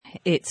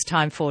It's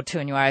time for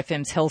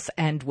 2NURFM's Health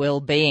and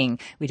Wellbeing.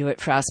 We do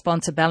it for our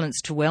sponsor,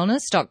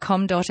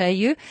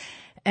 balancedtowellness.com.au.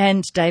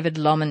 And David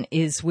Lommen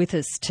is with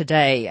us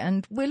today.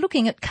 And we're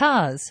looking at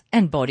cars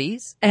and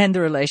bodies and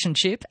the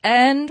relationship.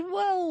 And,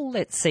 well,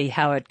 let's see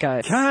how it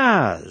goes.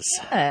 Cars.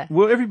 Yeah.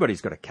 Well,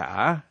 everybody's got a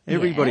car.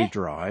 Everybody Yeah.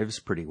 drives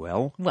pretty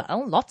well.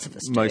 Well, lots of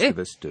us do. Most of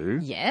us do.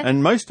 Yeah.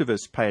 And most of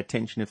us pay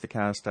attention if the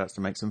car starts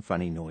to make some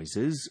funny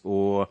noises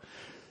or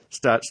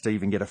starts to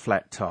even get a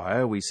flat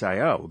tyre. We say,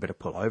 oh, we better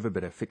pull over,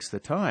 better fix the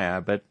tyre.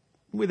 But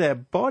with our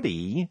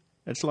body,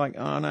 it's like,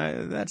 oh,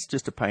 no, that's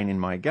just a pain in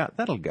my gut.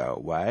 That'll go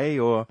away.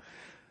 Or,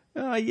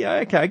 oh, yeah,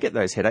 okay, I get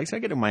those headaches. I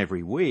get them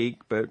every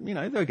week, but,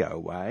 they'll go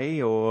away.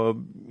 Or,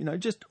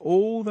 just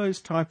all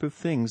those type of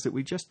things that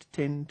we just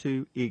tend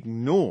to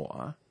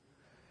ignore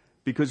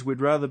because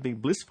we'd rather be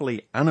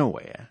blissfully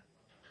unaware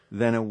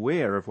than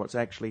aware of what's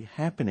actually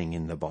happening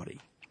in the body.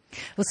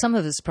 Well, some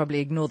of us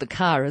probably ignore the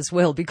car as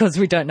well because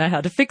we don't know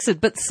how to fix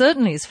it. But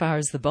certainly as far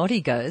as the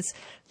body goes,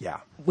 Yeah.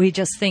 we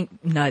just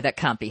think, no, that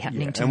can't be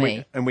happening to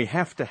me. We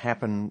have to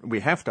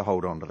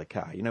hold on to the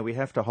car. We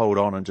have to hold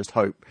on and just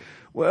hope,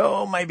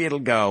 well, maybe it'll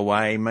go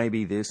away,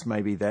 maybe this,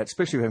 maybe that,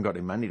 especially if we haven't got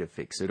any money to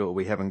fix it, or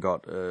we haven't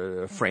got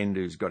a friend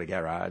who's got a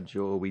garage,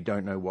 or we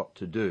don't know what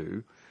to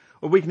do.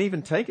 Or we can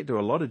even take it to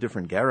a lot of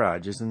different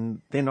garages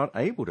and they're not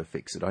able to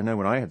fix it. I know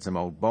when I had some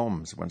old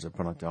bombs once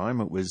upon a time,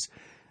 it was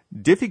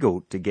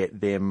difficult to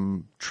get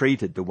them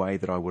treated the way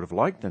that I would have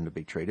liked them to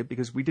be treated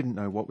because we didn't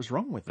know what was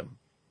wrong with them.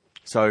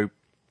 So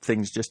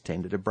things just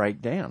tended to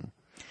break down.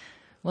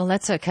 Well,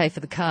 that's okay for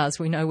the cars.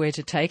 We know where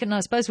to take it. And I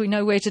suppose we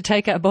know where to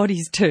take our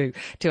bodies to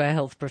our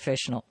health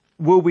professional.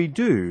 Well, we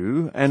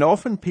do. And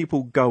often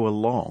people go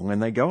along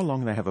and they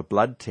have a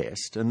blood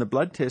test and the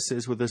blood test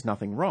says, well, there's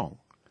nothing wrong.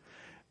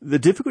 The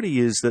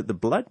difficulty is that the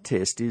blood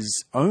test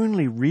is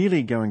only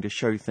really going to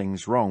show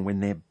things wrong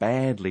when they're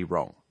badly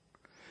wrong.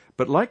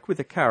 But like with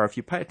a car, if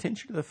you pay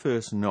attention to the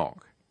first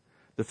knock,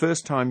 the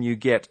first time you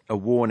get a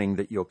warning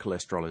that your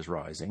cholesterol is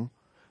rising,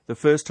 the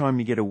first time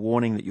you get a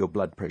warning that your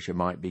blood pressure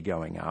might be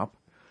going up,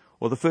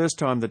 or the first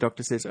time the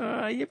doctor says,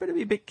 you better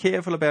be a bit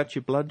careful about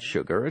your blood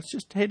sugar, it's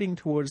just heading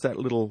towards that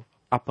little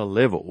upper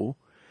level,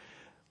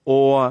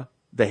 or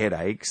the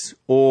headaches,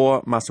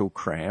 or muscle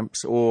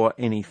cramps, or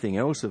anything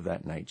else of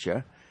that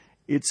nature,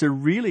 it's a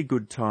really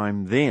good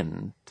time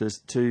then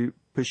to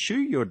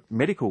pursue your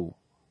medical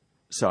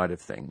side of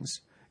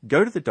things.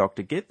 Go to the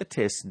doctor, get the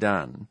test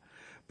done.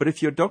 But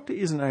if your doctor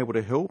isn't able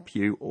to help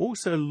you,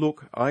 also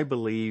look, I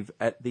believe,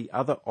 at the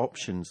other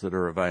options that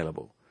are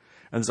available.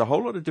 And there's a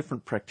whole lot of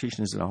different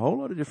practitioners in a whole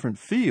lot of different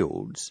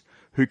fields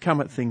who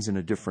come at things in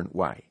a different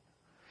way.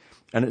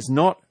 And it's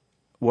not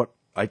what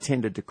I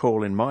tended to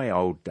call in my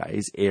old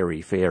days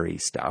airy-fairy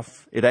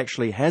stuff. It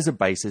actually has a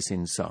basis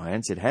in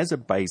science. It has a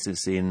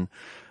basis in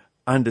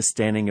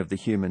understanding of the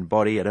human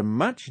body at a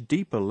much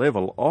deeper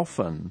level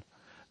often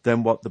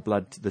than what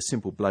the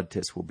simple blood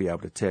test will be able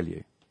to tell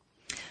you.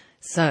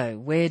 So,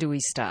 where do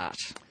we start?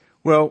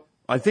 Well,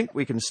 I think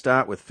we can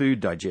start with food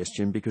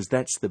digestion because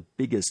that's the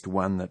biggest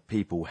one that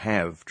people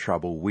have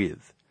trouble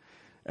with.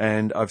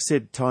 And I've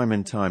said time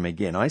and time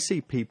again, I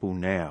see people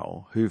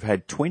now who've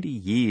had 20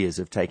 years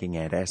of taking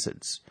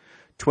antacids,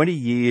 20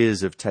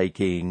 years of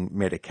taking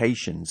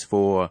medications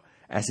for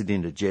acid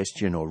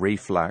indigestion or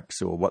reflux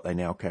or what they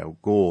now call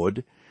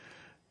GORD,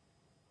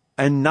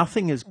 and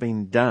nothing has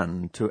been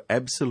done to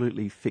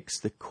absolutely fix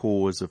the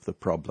cause of the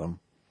problem.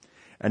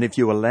 And if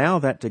you allow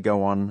that to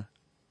go on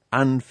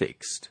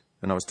unfixed,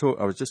 and I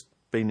was just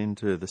been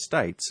into the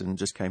States and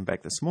just came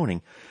back this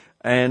morning,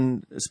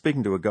 and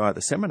speaking to a guy at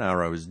the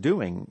seminar I was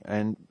doing,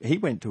 and he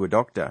went to a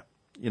doctor,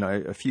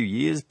 a few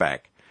years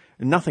back.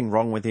 Nothing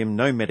wrong with him,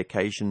 no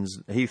medications,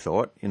 he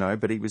thought,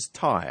 but he was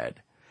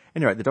tired.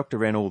 Anyway, the doctor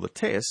ran all the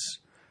tests.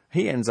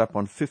 He ends up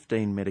on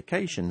 15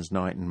 medications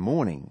night and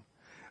morning.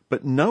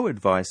 But no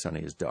advice on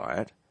his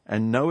diet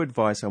and no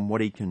advice on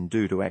what he can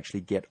do to actually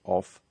get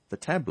off the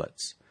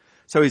tablets.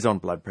 So he's on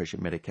blood pressure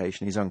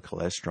medication, he's on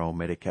cholesterol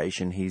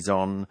medication, he's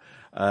on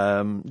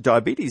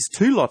diabetes,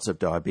 2 lots of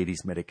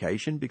diabetes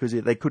medication because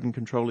they couldn't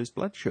control his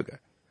blood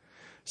sugar.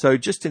 So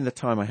just in the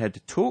time I had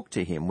to talk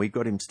to him, we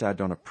got him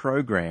started on a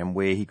program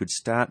where he could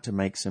start to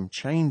make some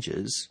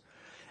changes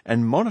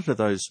and monitor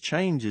those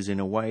changes in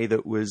a way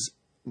that was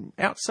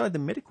outside the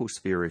medical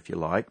sphere, if you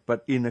like,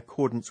 but in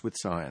accordance with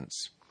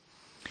science.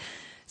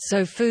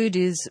 So food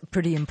is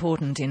pretty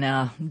important in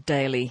our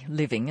daily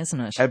living, isn't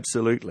it?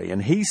 Absolutely.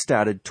 And he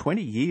started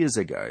 20 years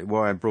ago.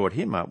 Why I brought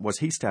him up was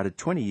he started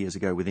 20 years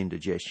ago with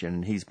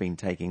indigestion. He's been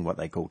taking what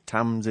they call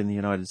Tums in the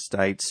United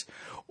States,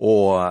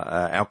 or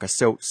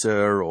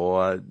Alka-Seltzer,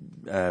 or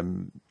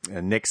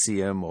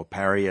Nexium, or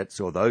Pariets,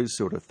 or those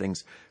sort of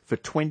things for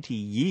 20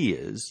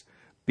 years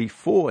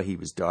before he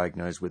was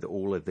diagnosed with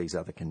all of these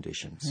other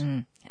conditions.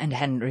 And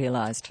hadn't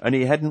realised. And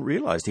he hadn't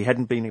realised. He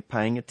hadn't been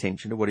paying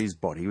attention to what his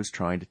body was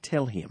trying to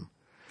tell him.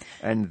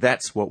 And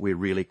that's what we're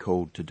really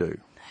called to do.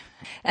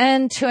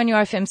 And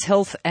 2NURFM's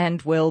Health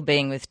and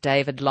Wellbeing with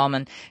David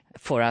Lomman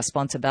for our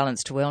sponsor,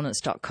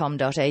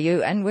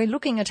 balancedwellness.com.au. And we're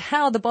looking at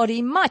how the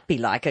body might be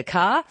like a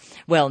car.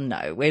 Well,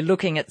 no, we're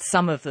looking at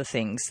some of the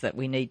things that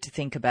we need to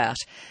think about.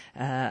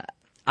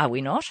 Are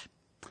we not?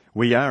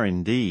 We are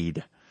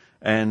indeed.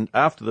 And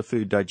after the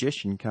food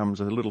digestion comes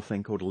a little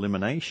thing called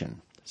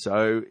elimination.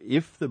 So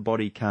if the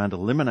body can't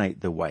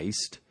eliminate the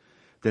waste,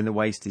 then the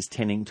waste is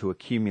tending to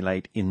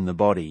accumulate in the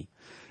body.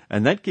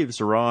 And that gives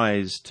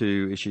rise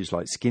to issues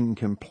like skin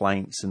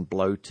complaints and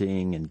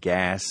bloating and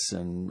gas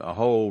and a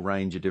whole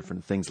range of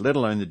different things, let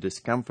alone the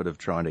discomfort of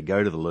trying to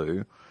go to the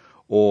loo,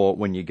 or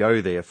when you go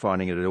there,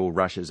 finding it all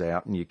rushes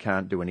out and you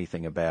can't do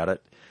anything about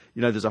it.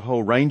 You know, there's a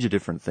whole range of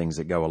different things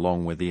that go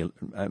along with the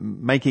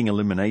making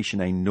elimination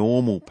a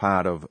normal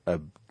part of a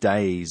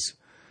day's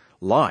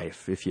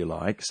life, if you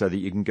like, so that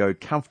you can go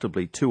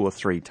comfortably 2 or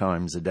 3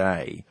 times a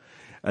day.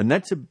 And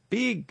that's a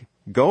big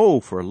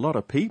goal for a lot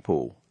of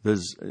people.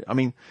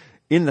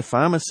 In the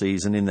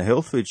pharmacies and in the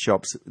health food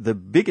shops, the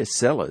biggest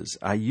sellers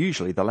are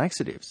usually the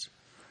laxatives.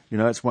 You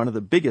know, it's one of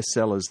the biggest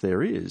sellers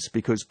there is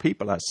because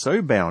people are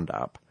so bound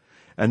up,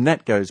 and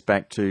that goes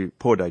back to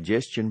poor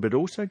digestion, but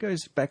also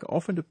goes back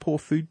often to poor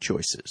food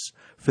choices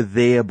for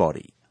their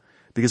body.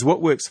 Because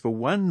what works for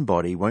one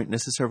body won't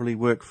necessarily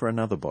work for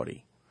another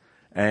body.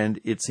 And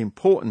it's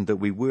important that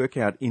we work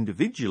out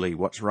individually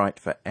what's right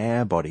for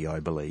our body, I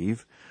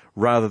believe,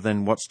 rather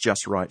than what's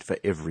just right for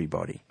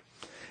everybody.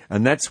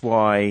 And that's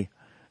why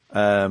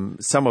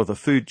some of the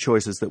food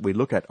choices that we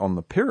look at on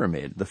the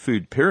pyramid, the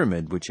food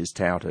pyramid which is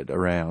touted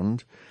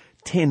around,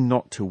 tend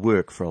not to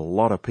work for a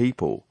lot of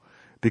people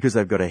because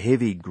they've got a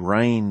heavy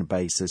grain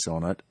basis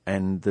on it.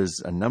 And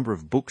there's a number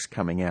of books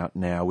coming out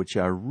now which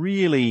are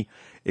really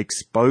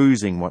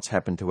exposing what's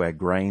happened to our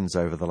grains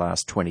over the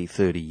last 20,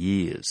 30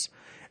 years.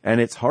 And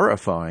it's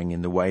horrifying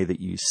in the way that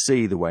you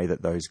see the way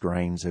that those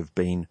grains have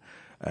been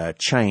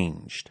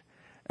changed.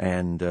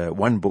 And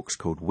one book's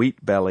called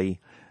Wheat Belly.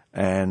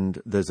 And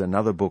there's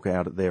another book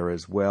out there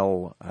as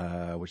well,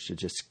 which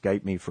just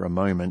escaped me for a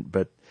moment.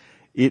 But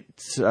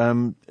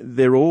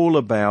they're all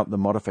about the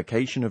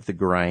modification of the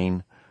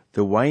grain,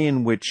 the way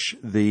in which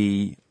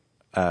the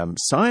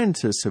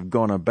scientists have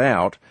gone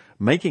about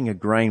making a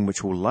grain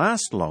which will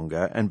last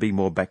longer and be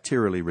more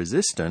bacterially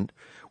resistant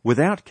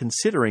without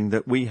considering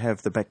that we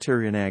have the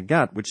bacteria in our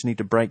gut which need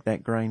to break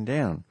that grain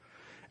down.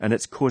 And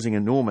it's causing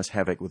enormous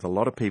havoc with a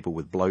lot of people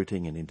with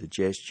bloating and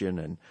indigestion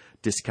and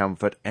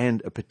discomfort,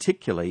 and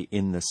particularly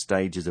in the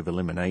stages of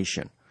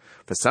elimination.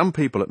 For some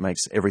people, it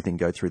makes everything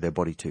go through their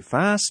body too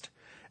fast,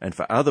 and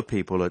for other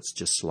people, it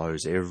just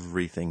slows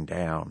everything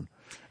down,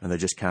 and they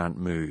just can't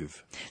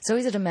move. So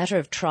is it a matter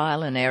of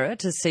trial and error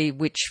to see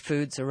which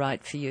foods are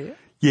right for you?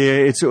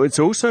 Yeah, it's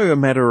also a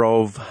matter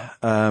of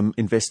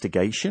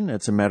investigation.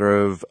 It's a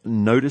matter of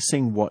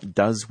noticing what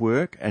does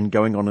work and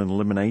going on an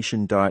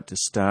elimination diet to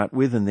start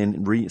with, and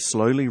then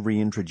slowly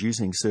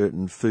reintroducing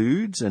certain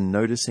foods and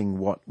noticing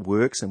what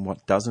works and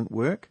what doesn't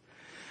work.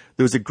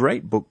 There was a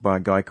great book by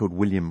a guy called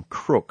William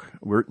Crook,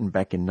 written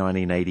back in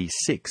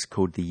 1986,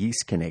 called The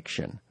Yeast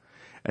Connection.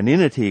 And in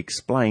it he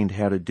explained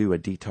how to do a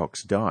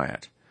detox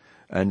diet.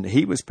 And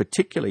he was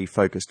particularly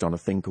focused on a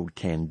thing called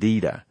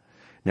Candida.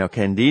 Now,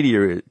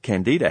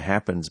 Candida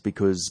happens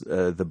because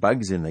the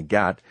bugs in the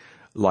gut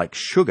like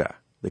sugar.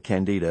 The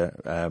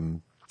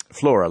Candida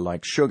flora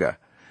like sugar.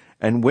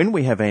 And when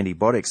we have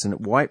antibiotics and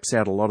it wipes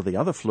out a lot of the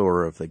other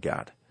flora of the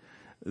gut,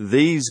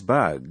 these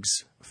bugs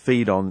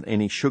feed on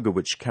any sugar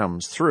which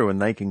comes through,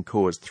 and they can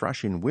cause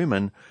thrush in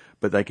women,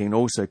 but they can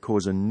also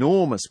cause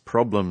enormous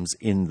problems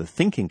in the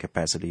thinking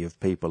capacity of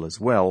people as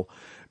well,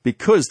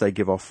 because they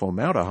give off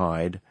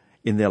formaldehyde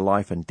in their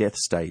life and death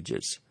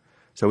stages.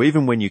 So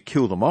even when you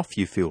kill them off,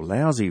 you feel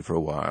lousy for a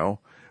while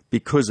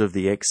because of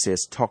the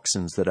excess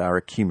toxins that are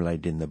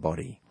accumulated in the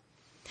body.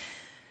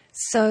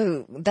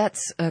 So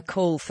that's a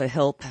call for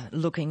help,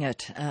 looking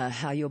at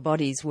how your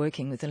body's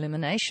working with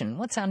elimination.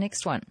 What's our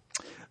next one?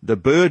 The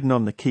burden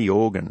on the key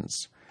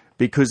organs.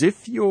 Because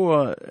if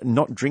you're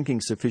not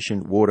drinking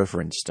sufficient water,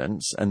 for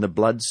instance, and the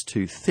blood's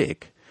too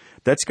thick,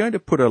 that's going to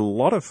put a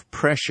lot of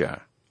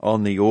pressure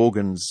on the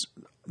organs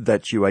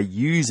that you are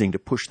using to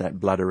push that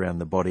blood around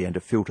the body and to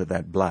filter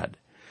that blood.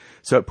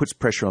 So it puts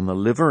pressure on the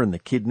liver and the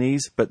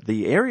kidneys, but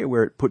the area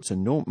where it puts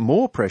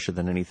more pressure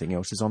than anything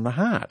else is on the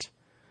heart,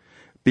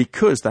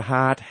 because the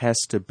heart has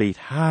to beat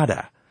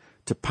harder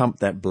to pump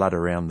that blood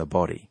around the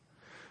body.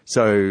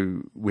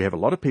 So we have a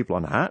lot of people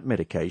on heart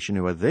medication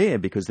who are there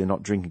because they're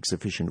not drinking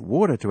sufficient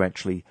water to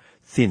actually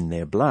thin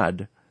their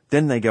blood.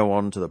 Then they go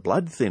on to the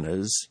blood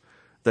thinners.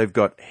 They've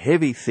got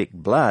heavy, thick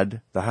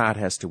blood. The heart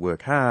has to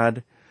work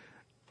hard.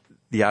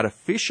 They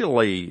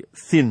artificially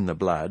thin the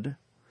blood,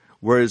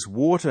 whereas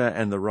water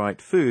and the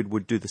right food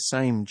would do the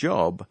same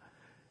job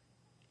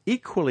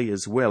equally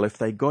as well if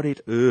they got it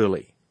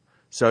early.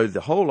 So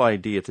the whole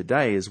idea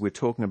today is we're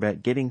talking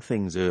about getting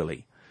things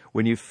early.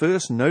 When you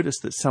first notice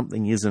that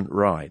something isn't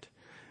right,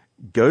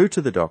 go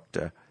to the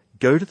doctor,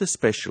 go to the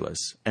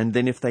specialists, and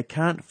then if they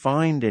can't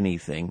find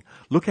anything,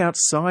 look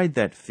outside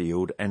that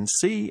field and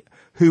see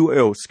who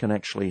else can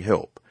actually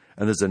help.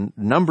 And there's a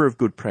number of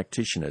good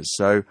practitioners.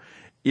 So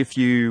if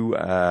you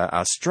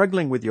are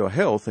struggling with your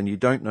health and you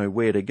don't know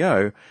where to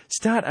go,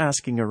 start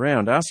asking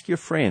around. Ask your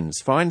friends.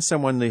 Find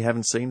someone that you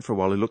haven't seen for a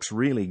while who looks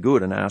really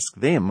good and ask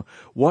them,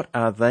 what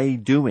are they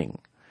doing?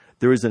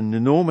 There is an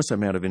enormous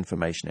amount of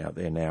information out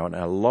there now and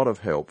a lot of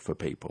help for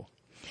people.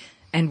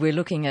 And we're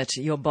looking at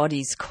your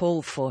body's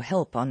call for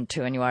help on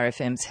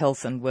 2NURFM's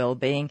Health and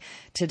Wellbeing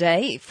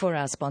today for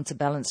our sponsor,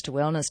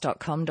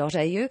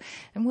 balancetowellness.com.au.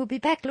 And we'll be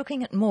back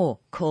looking at more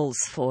calls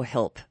for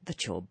help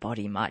that your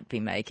body might be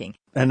making.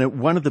 And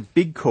one of the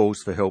big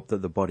calls for help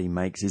that the body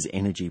makes is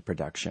energy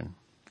production.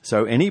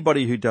 So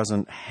anybody who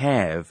doesn't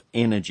have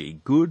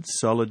energy, good,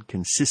 solid,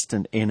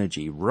 consistent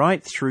energy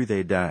right through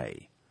their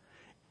day,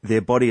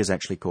 their body is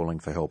actually calling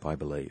for help, I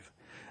believe.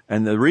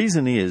 And the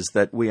reason is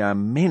that we are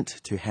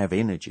meant to have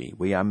energy.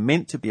 We are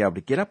meant to be able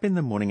to get up in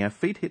the morning, our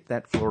feet hit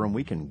that floor, and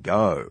we can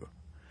go.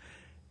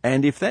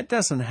 And if that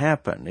doesn't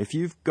happen, if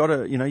you've got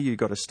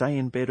to stay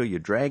in bed, or you're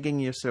dragging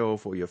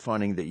yourself, or you're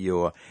finding that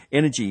your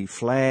energy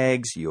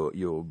flags,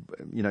 you're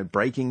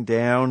breaking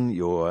down,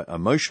 your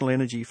emotional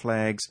energy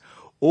flags,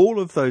 all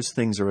of those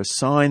things are a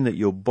sign that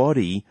your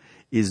body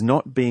is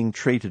not being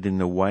treated in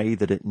the way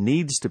that it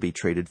needs to be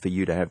treated for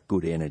you to have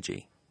good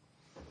energy.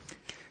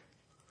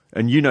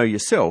 And you know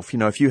yourself,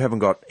 if you haven't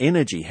got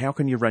energy, how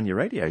can you run your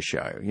radio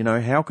show?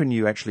 How can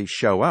you actually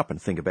show up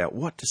and think about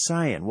what to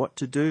say and what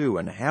to do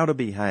and how to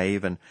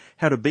behave and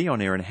how to be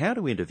on air and how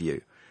to interview?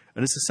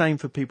 And it's the same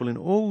for people in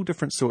all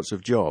different sorts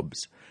of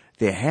jobs.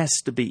 There has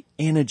to be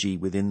energy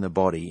within the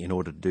body in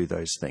order to do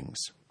those things.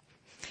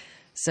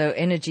 So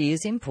energy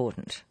is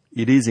important.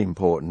 It is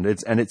important.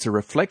 It's a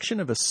reflection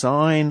of a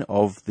sign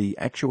of the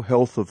actual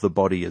health of the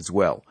body as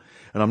well.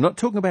 And I'm not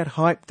talking about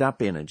hyped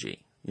up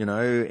energy,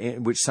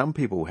 which some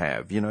people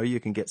have. You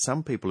can get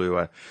some people who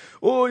are,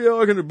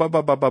 I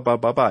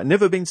can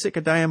never been sick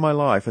a day in my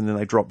life, and then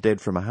they drop dead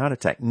from a heart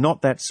attack.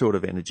 Not that sort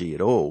of energy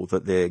at all,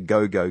 that they're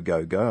go, go,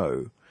 go,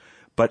 go.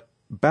 But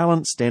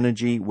balanced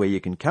energy where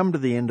you can come to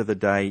the end of the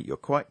day, you're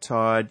quite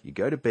tired, you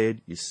go to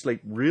bed, you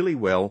sleep really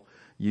well,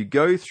 you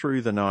go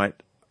through the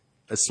night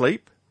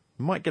asleep,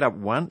 you might get up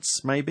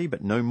once maybe,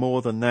 but no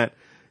more than that.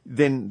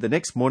 Then the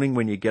next morning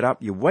when you get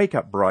up, you wake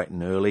up bright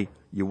and early.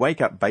 You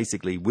wake up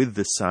basically with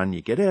the sun.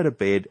 You get out of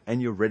bed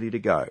and you're ready to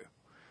go.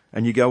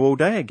 And you go all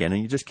day again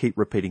and you just keep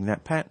repeating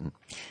that pattern.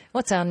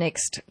 What's our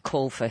next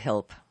call for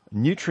help?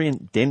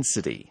 Nutrient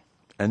density.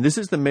 And this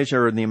is the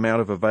measure of the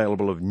amount of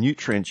available of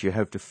nutrients you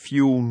have to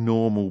fuel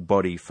normal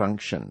body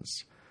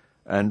functions.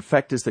 And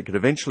factors that could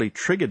eventually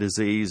trigger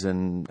disease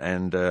and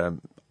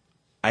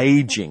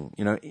aging.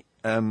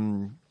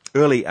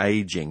 Early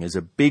aging is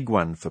a big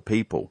one for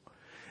people.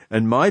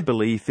 And my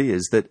belief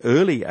is that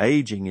early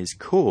aging is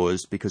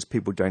caused because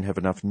people don't have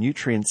enough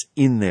nutrients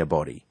in their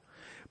body.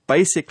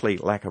 Basically,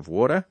 lack of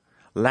water,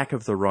 lack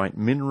of the right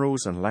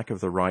minerals, and lack of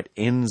the right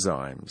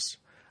enzymes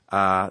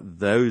are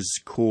those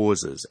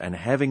causes, and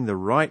having the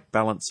right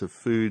balance of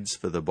foods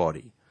for the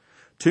body.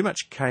 Too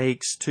much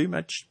cakes, too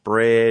much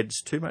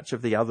breads, too much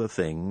of the other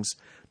things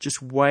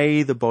just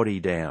weigh the body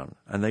down,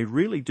 and they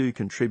really do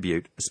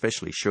contribute,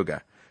 especially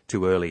sugar,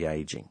 to early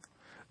aging.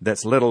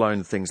 That's let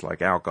alone things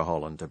like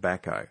alcohol and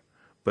tobacco.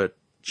 But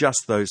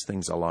just those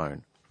things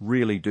alone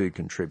really do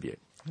contribute.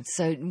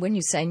 So when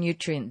you say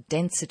nutrient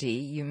density,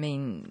 you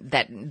mean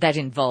that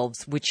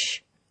involves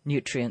which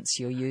nutrients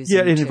you're using?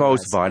 Yeah, it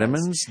involves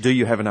vitamins. Do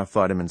you have enough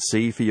vitamin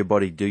C for your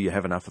body? Do you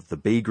have enough of the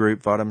B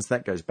group vitamins?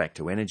 That goes back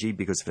to energy,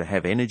 because to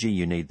have energy,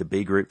 you need the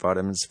B group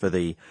vitamins for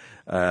the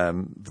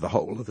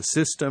whole of the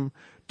system.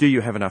 Do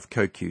you have enough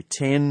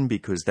CoQ10,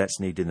 because that's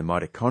needed in the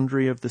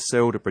mitochondria of the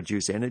cell to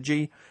produce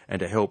energy and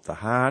to help the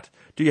heart?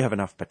 Do you have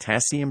enough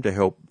potassium to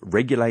help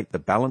regulate the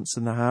balance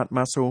in the heart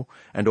muscle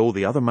and all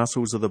the other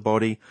muscles of the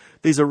body?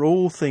 These are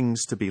all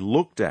things to be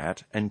looked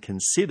at and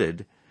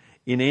considered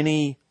in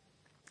any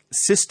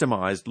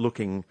systemized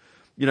looking.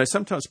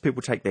 Sometimes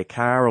people take their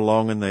car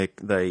along and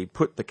they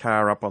put the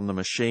car up on the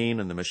machine,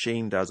 and the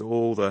machine does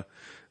all the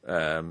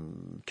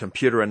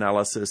computer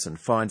analysis and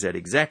finds out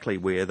exactly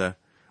where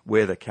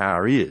the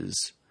car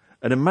is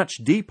at a much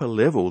deeper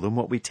level than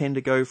what we tend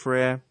to go for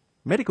our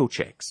medical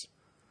checks.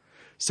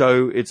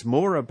 So it's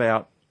more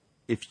about,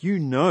 if you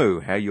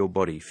know how your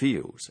body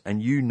feels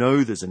and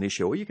there's an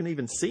issue, or you can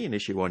even see an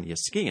issue on your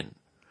skin,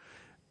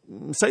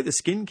 say the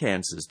skin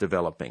cancer's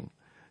developing,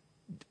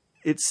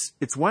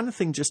 it's one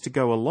thing just to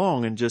go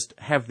along and just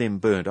have them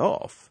burnt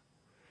off.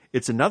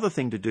 It's another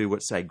thing to do what,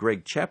 say,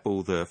 Greg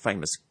Chappell, the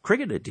famous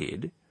cricketer,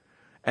 did,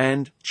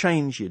 and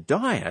change your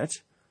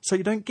diet so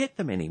you don't get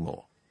them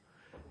anymore.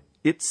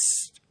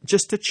 It's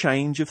just a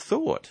change of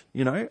thought.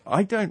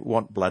 I don't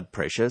want blood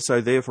pressure,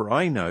 so therefore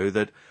I know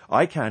that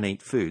I can't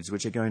eat foods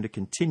which are going to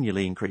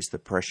continually increase the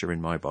pressure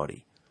in my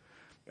body.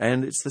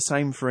 And it's the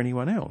same for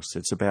anyone else.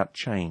 It's about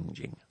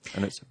changing,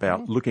 and it's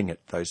about looking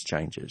at those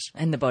changes.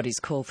 And the body's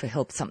call for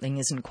help, something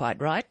isn't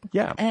quite right.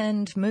 Yeah.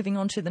 And moving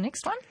on to the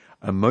next one.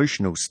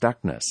 Emotional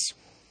stuckness.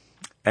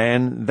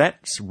 And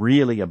that's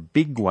really a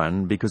big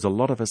one, because a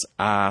lot of us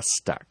are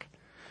stuck.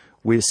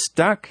 We're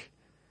stuck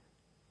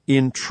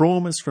in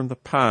traumas from the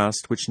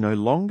past which no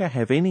longer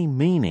have any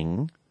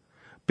meaning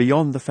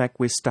beyond the fact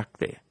we're stuck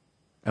there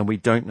and we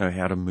don't know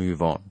how to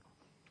move on.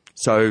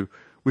 So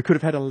we could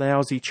have had a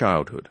lousy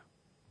childhood,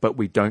 but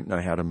we don't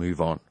know how to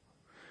move on.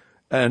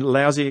 A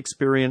lousy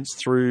experience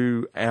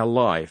through our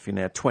life in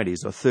our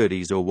 20s or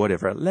 30s or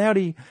whatever.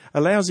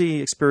 A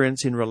lousy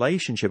experience in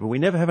relationship, and we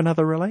never have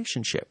another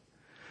relationship.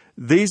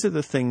 These are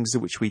the things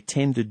which we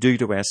tend to do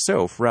to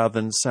ourselves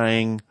rather than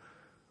saying,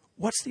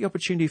 what's the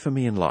opportunity for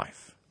me in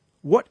life?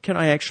 What can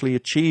I actually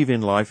achieve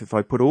in life if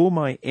I put all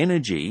my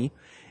energy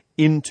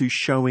into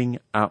showing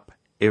up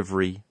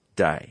every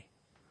day?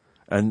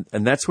 And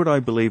that's what I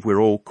believe we're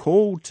all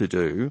called to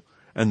do.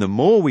 And the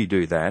more we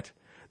do that,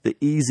 the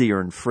easier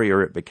and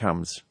freer it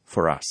becomes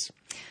for us.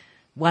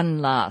 One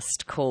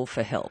last call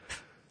for help.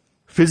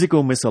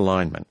 Physical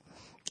misalignment.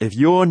 If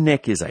your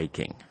neck is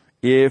aching,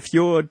 if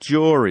your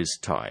jaw is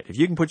tight, if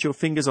you can put your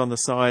fingers on the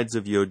sides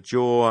of your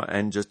jaw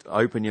and just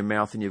open your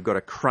mouth and you've got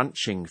a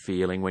crunching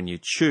feeling when you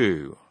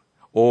chew,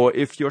 or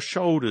if your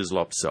shoulder's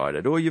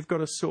lopsided, or you've got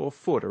a sore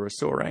foot or a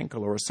sore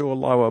ankle or a sore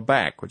lower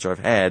back, which I've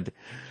had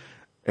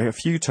a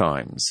few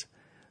times,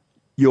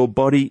 your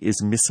body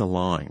is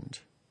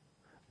misaligned.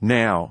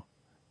 Now,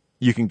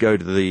 you can go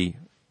to the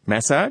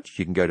massage,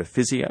 you can go to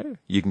physio,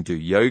 you can do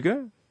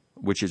yoga,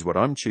 which is what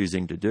I'm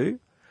choosing to do.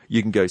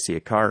 You can go see a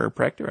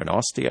chiropractor, an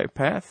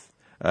osteopath,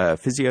 a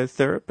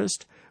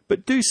physiotherapist,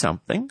 but do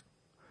something,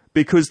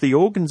 because the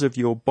organs of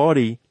your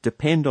body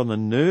depend on the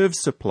nerve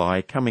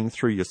supply coming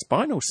through your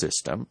spinal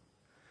system,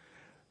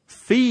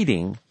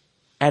 feeding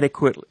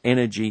adequate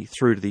energy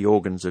through to the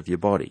organs of your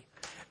body.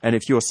 And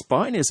if your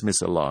spine is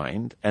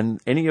misaligned and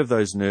any of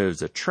those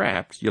nerves are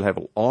trapped, you'll have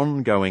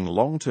ongoing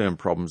long-term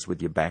problems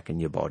with your back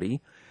and your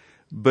body.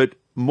 But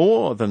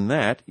more than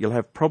that, you'll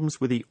have problems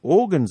with the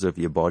organs of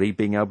your body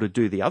being able to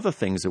do the other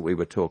things that we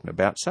were talking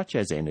about, such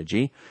as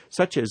energy,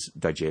 such as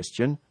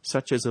digestion,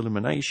 such as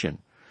elimination.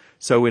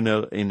 So in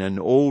an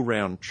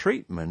all-round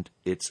treatment,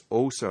 it's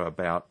also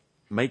about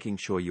making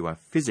sure you are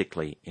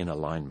physically in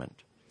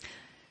alignment.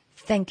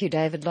 Thank you,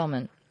 David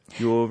Lomman.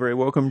 You're very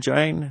welcome,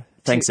 Jane.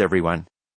 Thanks, everyone.